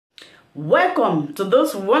Welcome to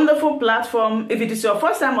this wonderful platform. If it is your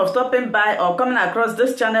first time of stopping by or coming across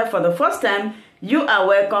this channel for the first time, you are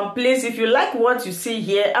welcome. Please, if you like what you see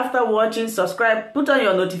here, after watching, subscribe, put on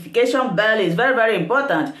your notification bell. It's very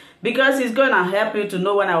important because it's going to help you to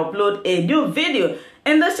know when I upload a new video.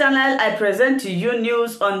 In this channel, I present to you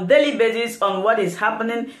news on daily basis on what is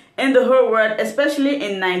happening in the whole world, especially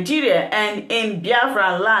in Nigeria and in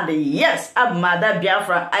Biafran land. Yes, I'm Mother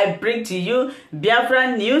Biafra. I bring to you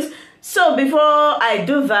Biafran news. So before I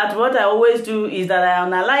do that, what I always do is that I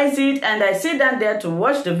analyze it and I sit down there to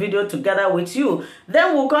watch the video together with you.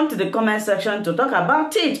 Then we'll come to the comment section to talk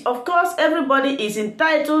about it. Of course, everybody is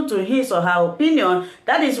entitled to his or her opinion.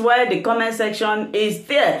 That is why the comment section is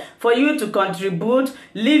there for you to contribute,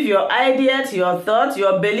 leave your ideas, your thoughts,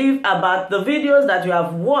 your belief about the videos that you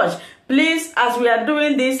have watched. Please, as we are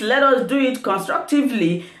doing this, let us do it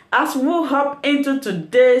constructively. As we hop into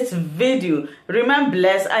today's video, remain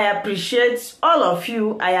blessed. I appreciate all of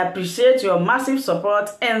you. I appreciate your massive support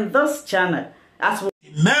in this channel. The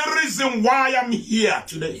main reason why I'm here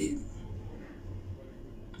today,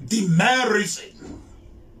 the main reason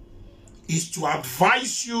is to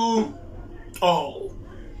advise you all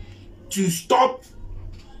to stop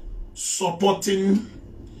supporting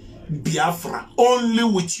Biafra only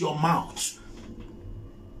with your mouth.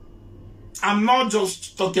 I'm not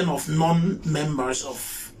just talking of non-members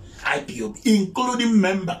of Ipob, including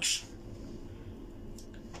members.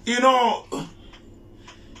 You know,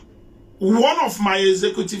 one of my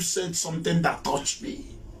executives said something that touched me.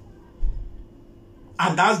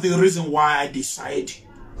 And that's the reason why I decided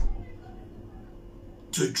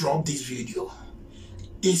to drop this video.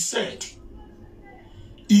 He said,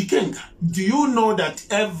 Ikenga, do you know that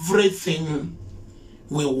everything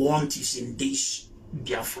we want is in this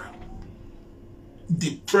Biafra?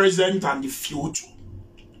 The present and the future.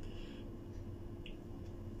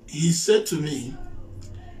 He said to me,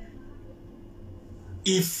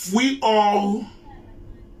 if we all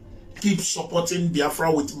keep supporting Biafra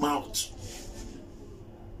with mouth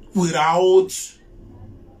without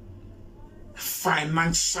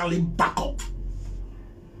financially backup,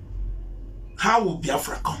 how will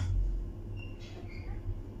Biafra come?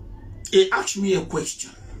 He asked me a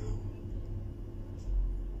question.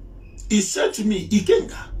 He said to me,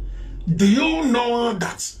 Ikenga, do you know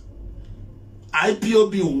that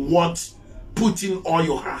Ipob what putting all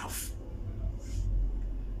you have?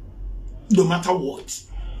 No matter what.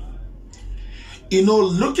 You know,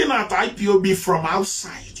 looking at Ipob from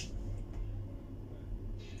outside,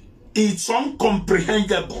 it's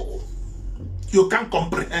incomprehensible. You can't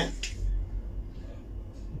comprehend.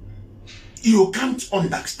 You can't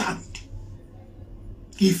understand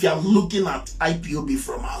if you're looking at Ipob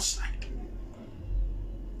from outside.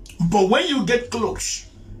 But when you get close,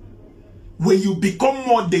 when you become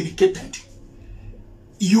more dedicated,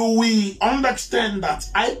 you will understand that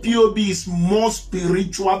Ipob is more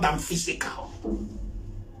spiritual than physical.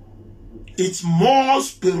 It's more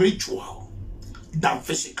spiritual than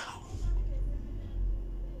physical.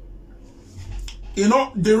 You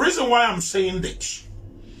know, the reason why I'm saying this,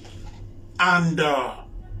 and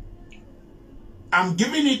I'm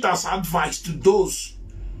giving it as advice to those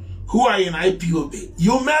who are in Ipob.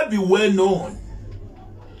 You may be well known.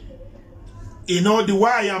 You know, the way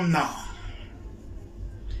I am now,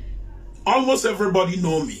 almost everybody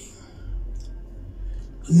know me.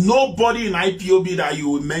 Nobody in Ipob that you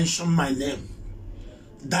will mention my name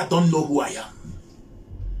that don't know who I am.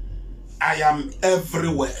 I am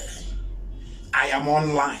everywhere. I am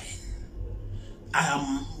online. I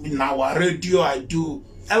am in our radio. I do.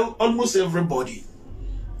 Almost everybody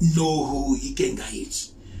know who Ikenga is.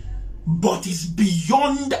 But it's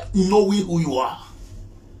beyond knowing who you are.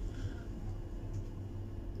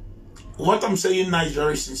 What I'm saying now is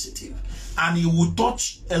very sensitive. And it will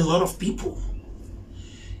touch a lot of people.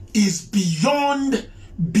 It's beyond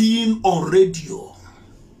being on radio.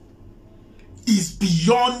 It's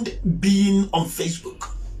beyond being on Facebook.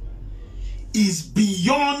 It's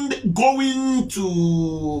beyond going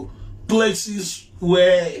to places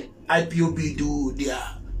where Ipob do their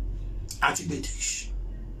activities.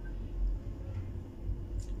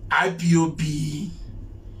 Ipob,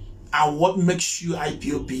 and what makes you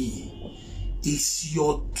Ipob is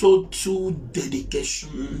your total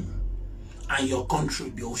dedication and your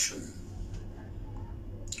contribution.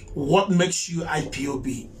 What makes you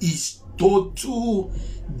Ipob is total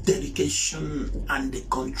dedication and the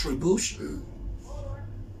contribution.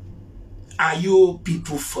 Are you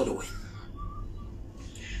people following?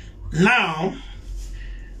 Now,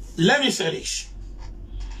 let me say this.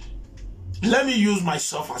 Let me use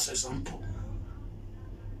myself as an example.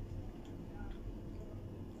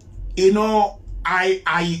 You know, I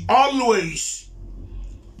always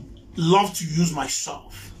love to use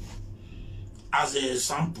myself as an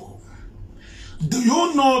example. Do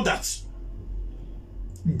you know that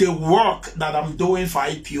the work that I'm doing for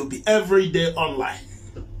IPOB every day online,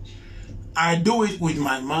 I do it with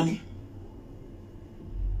my money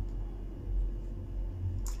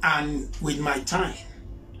and with my time,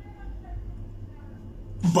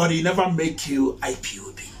 but it never make you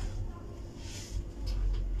IPOB.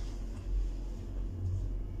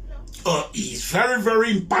 It's very,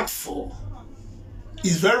 very impactful.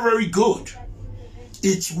 It's very, very good.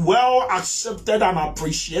 It's well accepted and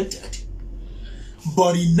appreciated,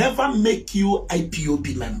 but it never make you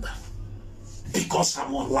IPOB member, because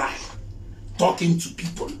I'm online talking to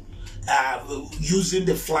people using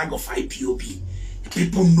the flag of IPOB.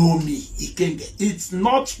 People know me. It's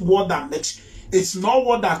not what that makes. It's not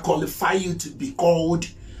what that qualify you to be called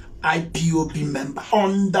IPOB member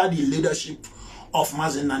under the leadership of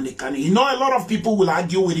Nnamdi Kanu. You know, a lot of people will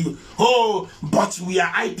argue with you, oh, but we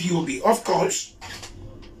are IPOB. Of course.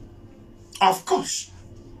 Of course.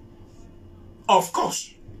 Of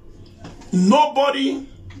course. Nobody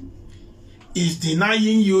is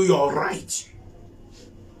denying you your right.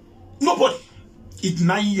 Nobody is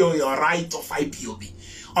denying you your right of IPOB.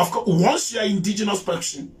 Of course, once you are indigenous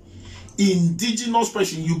person,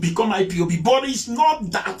 you become IPOB. But it's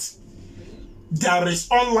not that there is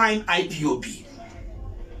online IPOB.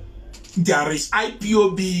 There is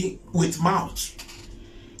IPOB with mouth.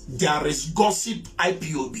 There is gossip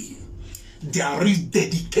IPOB. There is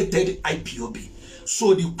dedicated IPOB.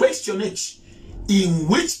 So the question is, in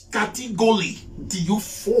which category do you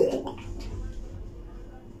fall?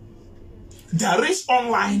 There is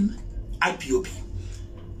online IPOB.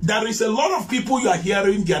 There is a lot of people you are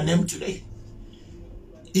hearing their name today.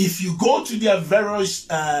 If you go to their various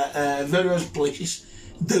places,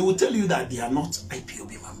 they will tell you that they are not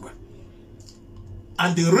IPOB member.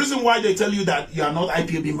 And the reason why they tell you that you are not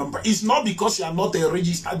IPOB member is not because you are not a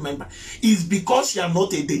registered member. It's because you are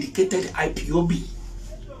not a dedicated IPOB.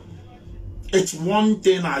 It's one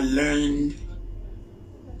thing I learned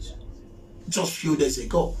just a few days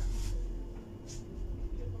ago.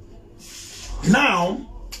 Now,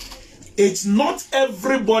 it's not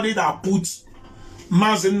everybody that puts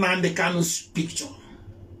Nnamdi Kanu's picture,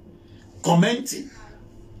 commenting,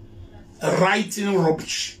 writing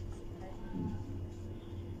rubbish,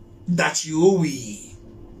 that you will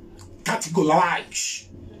categorize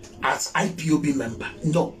as IPOB member.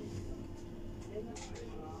 No.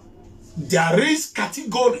 There is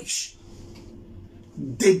categories: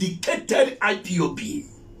 dedicated IPOB,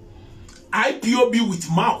 IPOB with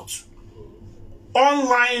mouth,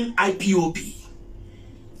 online IPOB,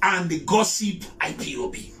 and the gossip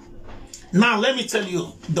IPOB. Now, let me tell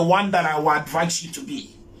you the one that I would advise you to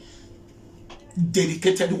be.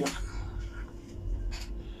 Dedicated one.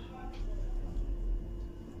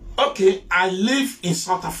 Okay, I live in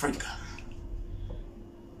South Africa.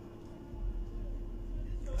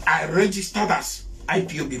 I registered as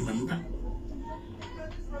IPOB member.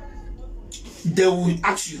 They will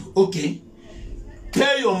ask you, okay,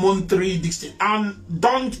 pay your monthly distance. And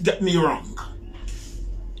don't get me wrong,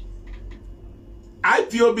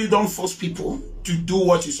 IPOB don't force people to do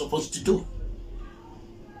what you're supposed to do.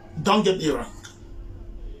 Don't get me wrong.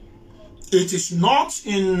 It is not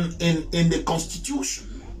in the constitution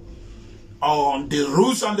or the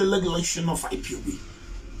rules and the regulation of IPOB.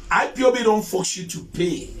 IPOB don't force you to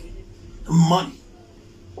pay money.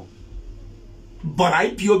 But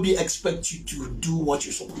IPOB expects you to do what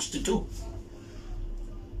you're supposed to do.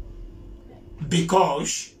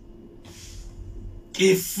 Because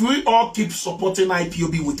if we all keep supporting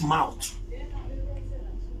IPOB with mouth,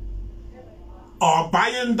 or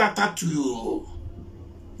buying data to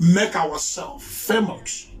make ourselves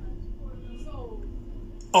famous,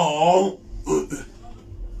 or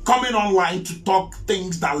coming online to talk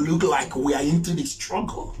things that look like we are into the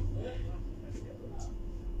struggle,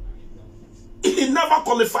 it never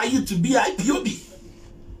qualifies you to be IPOB.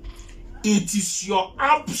 It is your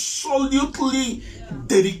absolutely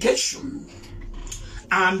dedication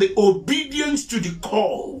and the obedience to the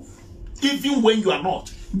call, even when you are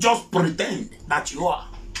not. Just pretend that you are.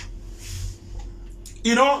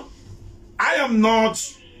 You know, I am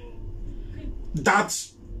not that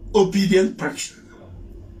obedient person,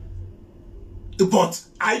 but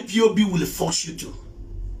IPOB will force you to.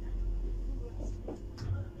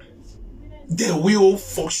 They will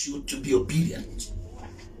force you to be obedient.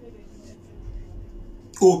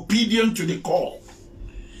 Obedient to the call.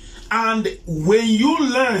 And when you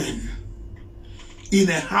learn in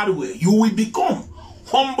a hard way, you will become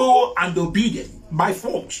humble and obedient by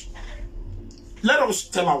force. let us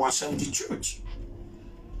tell ourselves the truth.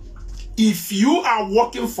 If you are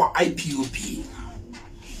working for IPOB,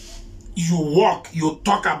 you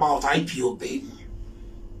talk about IPOB,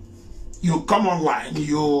 you come online,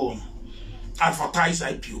 you advertise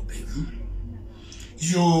IPOB,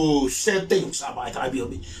 you say things about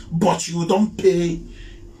IPOB, but you don't pay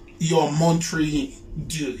your monthly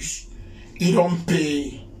dues. You don't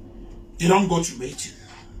pay, you don't go to meeting.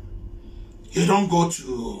 You don't go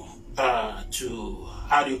to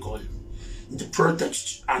how do you call it? The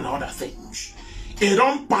protest and other things. You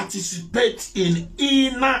don't participate in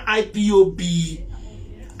inner IPOB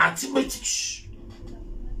activities.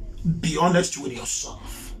 Be honest with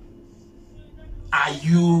yourself. Are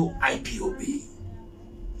you IPOB?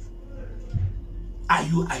 Are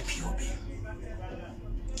you IPOB?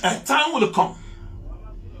 A time will come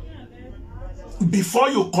before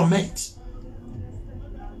you comment.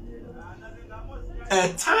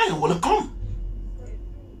 A time will come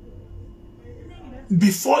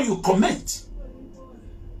before you comment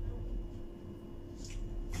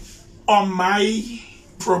on my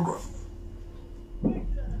program.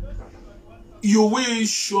 You will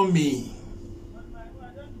show me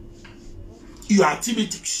your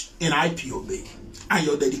activities in IPOB and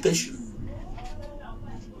your dedication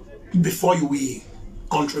before you will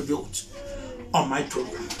contribute on my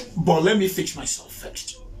program. But let me fix myself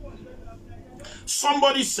first.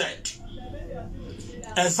 Somebody said,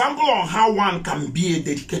 example on how one can be a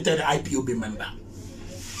dedicated IPOB member.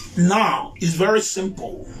 Now, it's very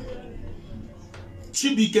simple.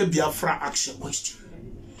 Chibike Biafra asks a question.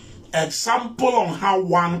 Example on how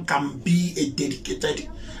one can be a dedicated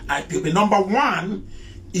IPOB. Number one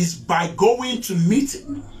is by going to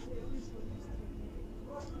meeting.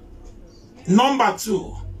 Number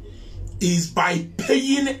two is by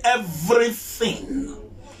paying everything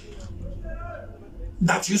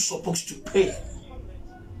that you're supposed to pay.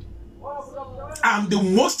 And the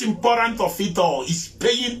most important of it all is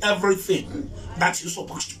paying everything that you're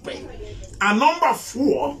supposed to pay. And number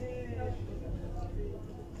four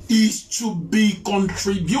is to be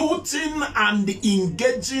contributing and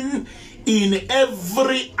engaging in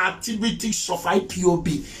every activities of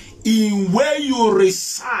IPOB in where you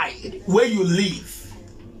reside, where you live.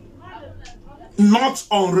 Not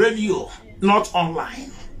on radio, not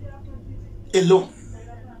online. Alone.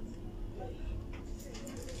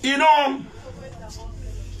 You know,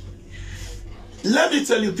 let me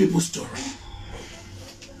tell you people's story.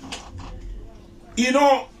 You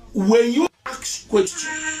know, when you ask questions,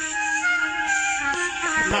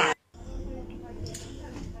 now,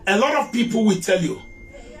 a lot of people will tell you,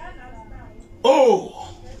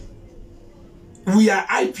 oh, we are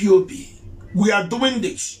IPOB, we are doing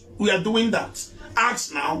this, we are doing that.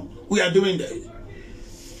 Ask now, we are doing that.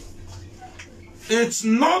 It's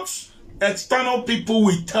not external people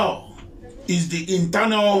we tell, it's the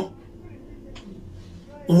internal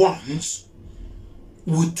ones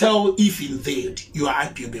will tell if indeed you are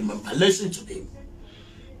IPOB member. Listen to them.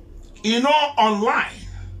 You know, online,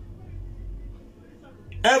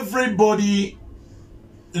 everybody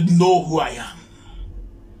know who I am.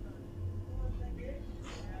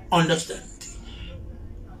 Understand?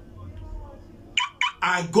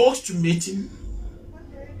 I go to meeting,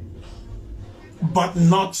 but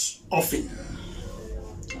not often.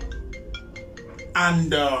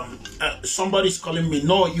 And somebody's calling me.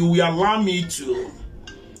 No, you will allow me to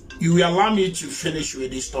finish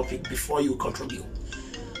with this topic before you contribute.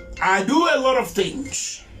 I do a lot of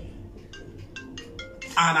things,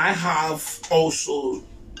 and I have also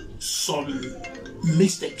some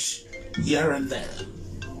mistakes here and there.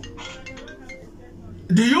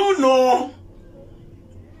 Do you know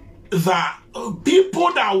that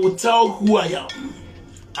people that will tell who I am,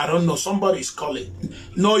 I don't know, somebody's calling.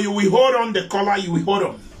 No, you will hold on the caller, you will hold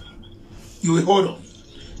on. You will hold on.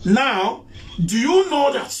 Now, do you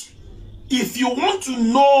know that if you want to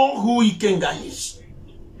know who Ikenga is,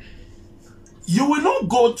 you will not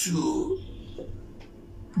go to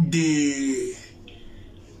the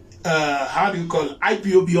how do you call it?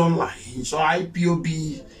 IPOB online, so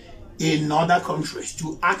IPOB in other countries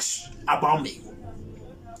to ask about me.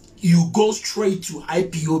 You go straight to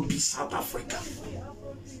IPOB South Africa.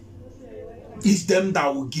 It's them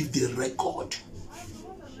that will give the record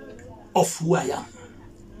of who I am.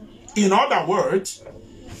 In other words,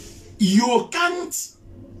 you can't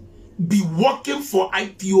be working for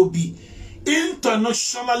IPOB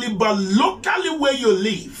internationally, but locally where you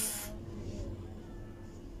live,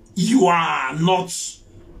 you are not,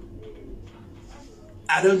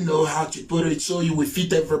 I don't know how to put it, so you will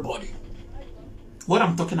fit everybody. What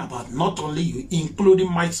I'm talking about, not only you,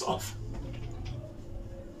 including myself.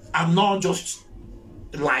 I'm not just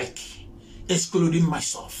like excluding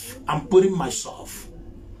myself. I'm putting myself.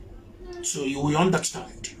 So you will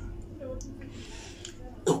understand.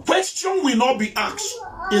 The question will not be asked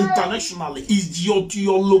internationally. Is your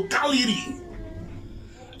locality.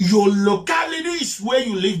 Your locality is where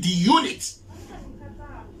you live, the unit.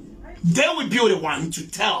 They will be the one to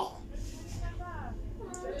tell.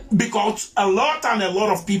 Because a lot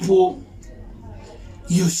of people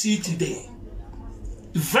you see today,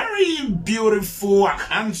 very beautiful and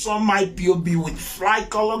handsome IPOB with fly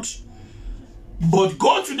colors, but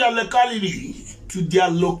go to their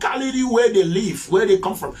locality where they live, where they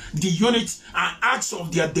come from, the units and acts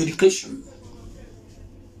of their dedication.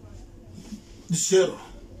 Zero.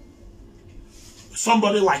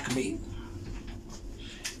 Somebody like me,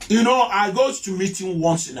 you know, I go to meeting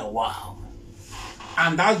once in a while,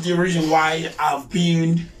 and that's the reason why I've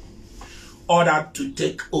been ordered to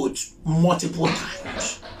take oath multiple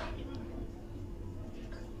times.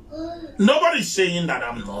 Nobody's saying that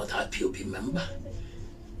I'm not IPOB member.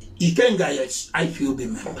 Ikenga is IPOB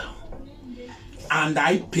member, and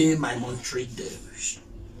I pay my monthly dues.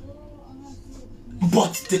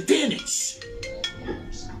 But the thing is,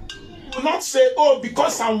 you will not say, oh,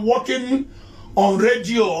 because I'm working on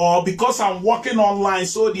radio or because I'm working online,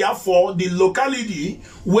 so therefore the locality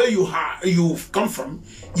where you've come from,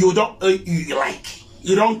 you don't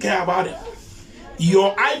you don't care about it.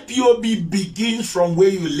 Your IPOB begins from where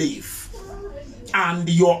you live, and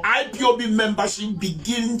your IPOB membership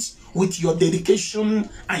begins with your dedication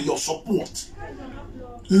and your support,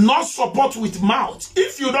 not support with mouth.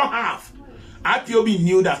 If you don't have, IPOB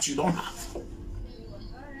knew that you don't have.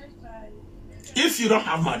 If you don't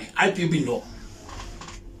have money, IPOB know.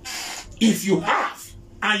 If you have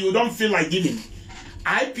and you don't feel like giving,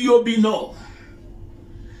 IPOB know.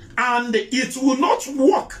 And it will not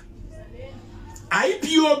work.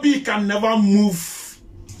 IPOB can never move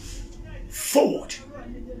forward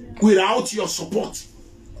without your support.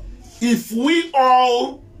 If we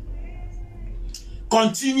all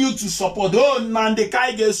continue to support Nnamdi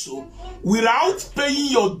Kanu without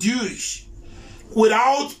paying your dues,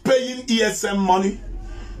 without paying ESM money,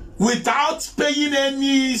 without paying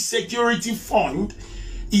any security fund,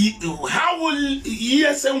 how will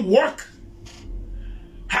ESM work?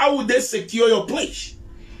 How will they secure your place?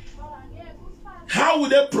 How will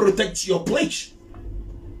they protect your place?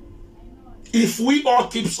 If we all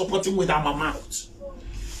keep supporting with our mouths,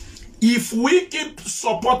 if we keep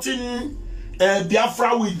supporting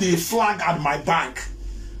Biafra with the flag at my back,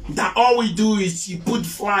 that all we do is you put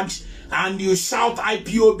flags and you shout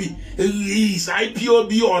IPOB, is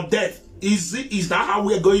IPOB or death? Is that how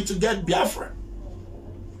we are going to get Biafra?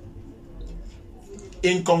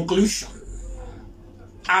 In conclusion,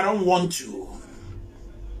 I don't want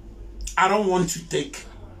to take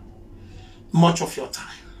much of your time.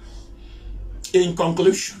 In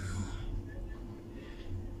conclusion,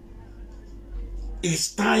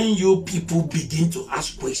 it's time you people begin to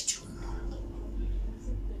ask questions.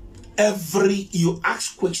 You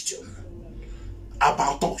ask questions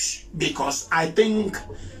about us, because I think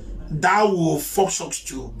that will force us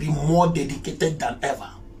to be more dedicated than ever.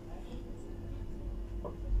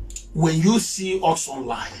 When you see us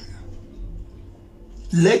online,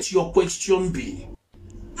 let your question be,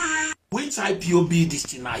 which IPOB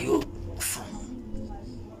district are you from?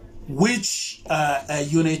 Which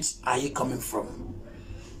unit are you coming from?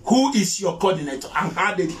 Who is your coordinator and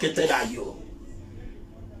how dedicated are you?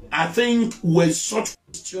 I think with such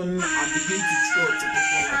question I begin to throw to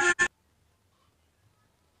people.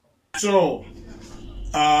 So,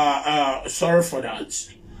 sorry for that.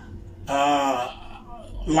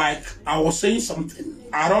 Like I was saying something,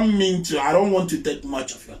 I don't want to take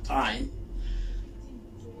much of your time.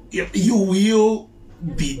 You will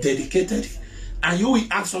be dedicated and you will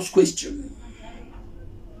ask us questions.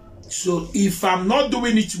 So if I'm not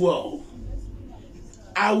doing it well,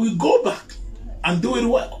 I will go back and do it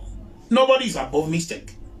well. Nobody is above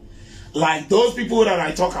mistake. Like those people that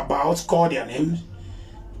I talk about, call their names.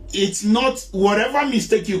 It's not, whatever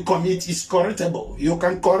mistake you commit is correctable. You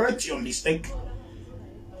can correct your mistake.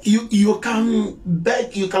 You can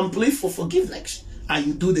beg, you can plead for forgiveness, and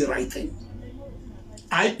you do the right thing.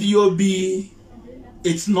 IPOB,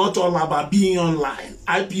 it's not all about being online.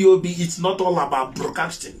 IPOB, it's not all about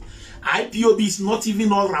broadcasting. IPOB is not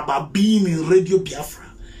even all about being in Radio Biafra.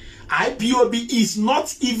 IPOB is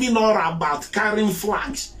not even all about carrying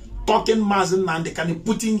flags, talking Mazen and they can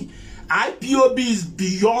putting. IPOB is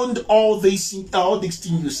beyond all these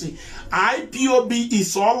things you see. IPOB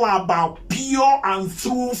is all about pure and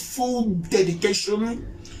truthful dedication,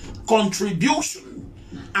 contribution,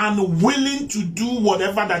 and willing to do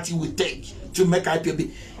whatever that you will take to make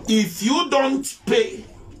IPOB. If you don't pay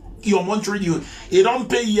your monthly due, you don't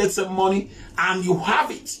pay yet some money, and you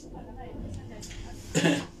have it,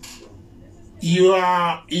 you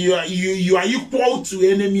are equal to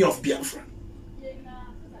enemy of Biafra.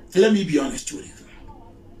 Let me be honest with you.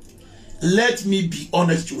 Let me be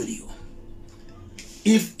honest with you.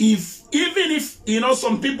 Even if you know,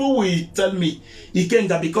 some people will tell me,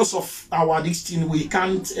 Ikenga, because of our destiny we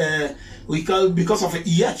can't because of it.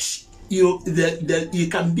 Yes, you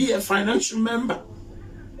can be a financial member.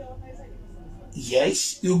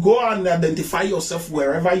 Yes, you go and identify yourself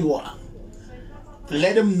wherever you are.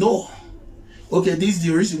 Let them know, okay, this is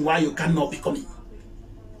the reason why you cannot be coming,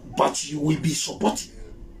 but you will be supporting.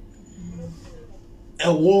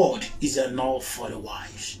 A word is enough for the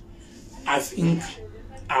wise. I think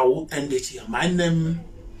I will end it here. My name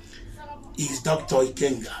is Dr.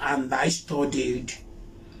 Ikenga, and I studied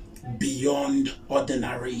beyond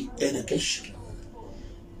ordinary education.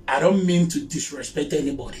 I don't mean to disrespect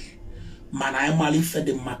anybody. Man, I am ali fed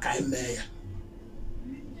the Makai Mayor.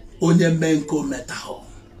 Onye menko metaho.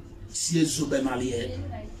 Sie zubenalie.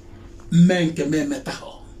 Menke me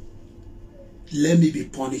metaho. Let me be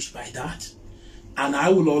punished by that. And I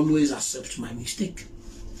will always accept my mistake.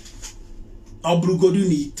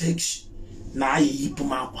 Obrugoduni takes na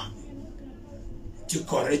yipumapa to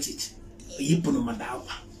correct it.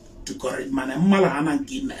 Yipunumadawa to correct man malahana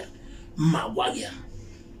gimer ma wagia.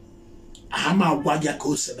 Ahama wagia ko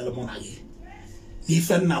sebelmonagi. If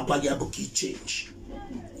na wagia boki change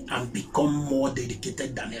and become more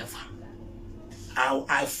dedicated than ever.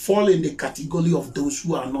 I fall in the category of those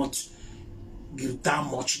who are not that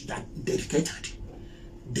much dedicated.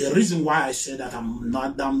 The reason why I say that I'm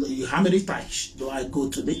not done, how many times do I go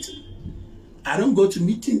to meeting? I don't go to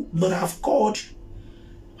meeting, but I've called,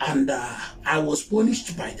 and I was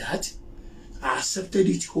punished by that. I accepted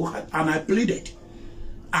it and I pleaded.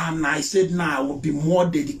 And I said now I will be more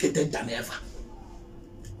dedicated than ever.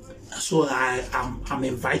 So I'm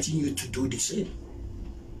inviting you to do the same.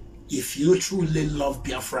 If you truly love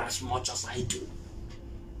Biafra as much as I do,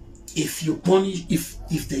 if you punish,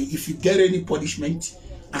 if you get any punishment,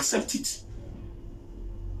 accept it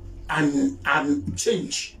and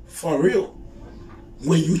change for real.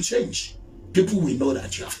 When you change, people will know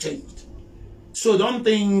that you have changed. So don't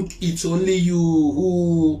think it's only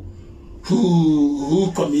you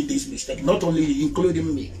who commit this mistake. Not only you,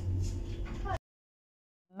 including me.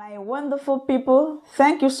 My wonderful people,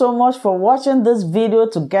 thank you so much for watching this video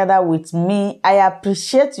together with me. I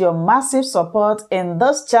appreciate your massive support in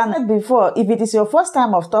this channel. Before, if it is your first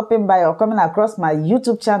time of stopping by or coming across my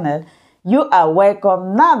YouTube channel, you are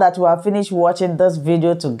welcome. Now that we have finished watching this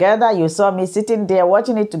video together, you saw me sitting there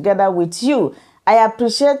watching it together with you. I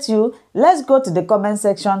appreciate you. Let's go to the comment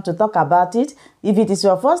section to talk about it. If it is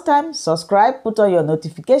your first time, subscribe, put on your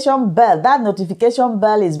notification bell. That notification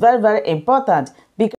bell is very, very important because